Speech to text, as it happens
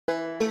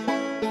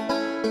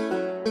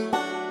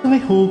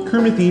Hi-ho,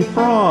 Kermit the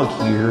Frog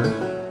here.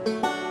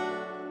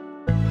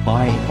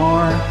 Why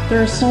are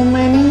there so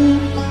many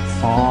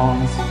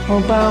songs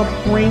about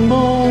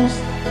rainbows?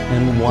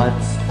 And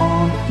what's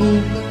on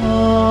the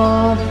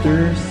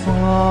other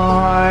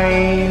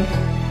side?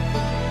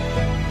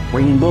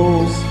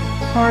 Rainbows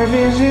are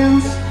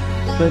visions,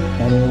 but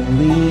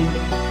only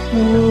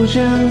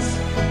illusions.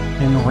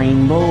 And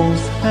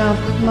rainbows have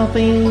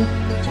nothing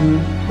to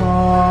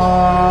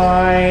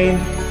hide.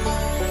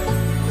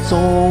 So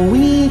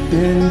we've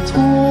been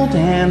told,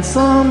 and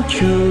some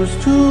choose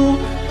to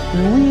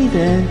believe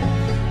it.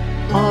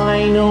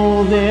 I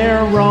know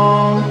they're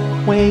wrong,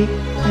 wait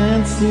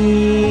and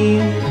see.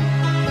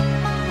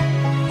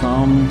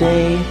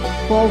 Someday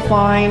we'll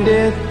find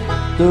it,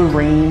 the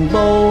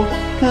rainbow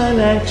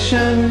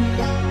connection,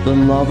 the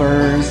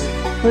lovers,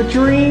 the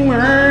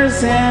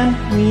dreamers, and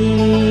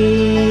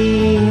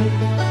me.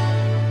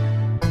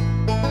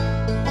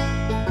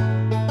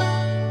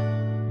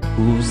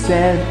 Who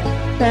said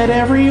that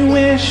every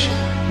wish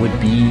would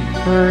be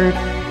heard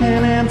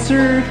and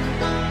answered?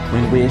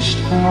 We wished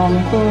on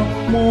the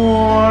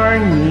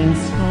morning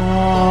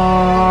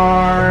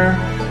star.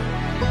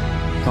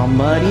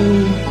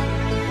 Somebody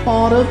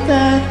thought of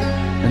that,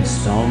 and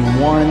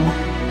someone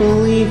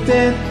believed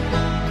it.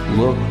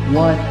 Look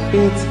what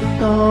it's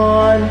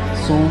done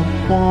so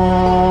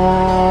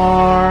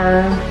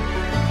far.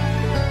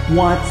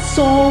 What's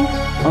so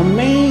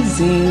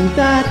amazing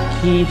that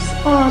keeps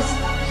us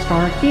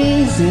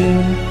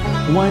stargazing?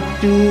 What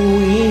do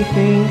we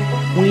think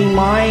we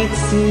might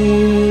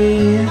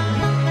see?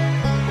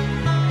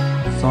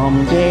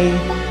 Someday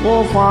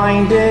we'll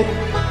find it,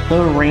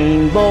 the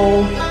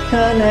rainbow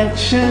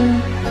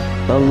connection,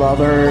 the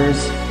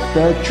lovers,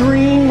 the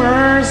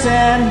dreamers,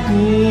 and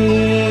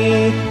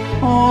me.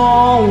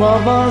 All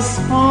of us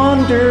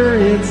under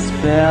its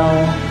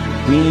spell.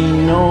 We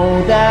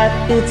know that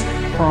it's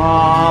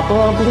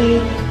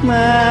probably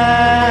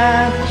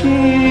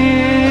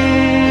magic.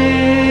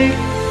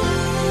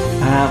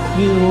 Have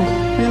you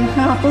been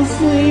half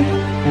asleep,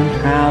 and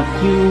have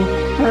you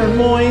heard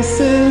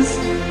voices?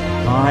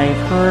 I've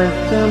heard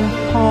them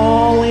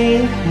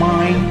calling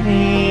my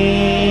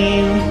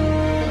name.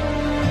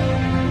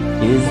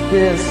 Is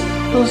this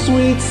the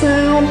sweet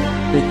sound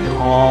that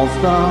calls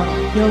the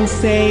young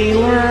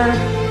sailor?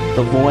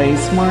 The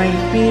voice might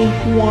be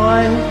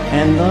one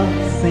and the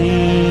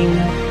same.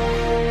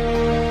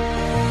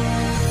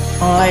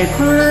 I've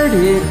heard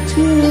it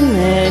too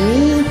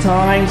many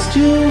times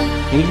to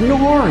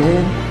ignore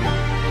it.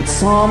 It's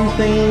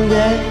something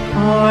that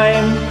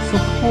I'm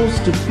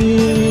supposed to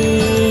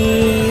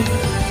be.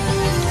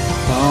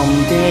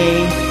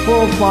 Someday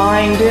we'll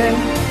find it,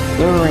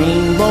 the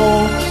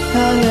rainbow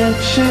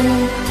connection,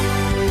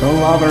 the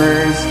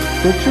lovers,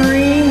 the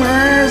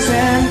dreamers,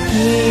 and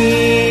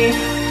me.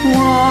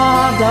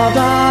 La da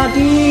da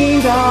dee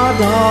da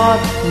da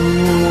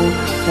doo.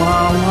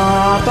 La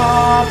la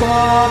da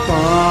da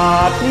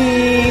da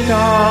dee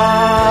da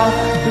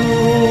doo.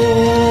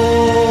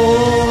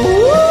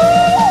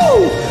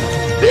 Woo!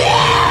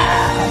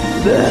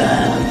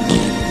 Yeah!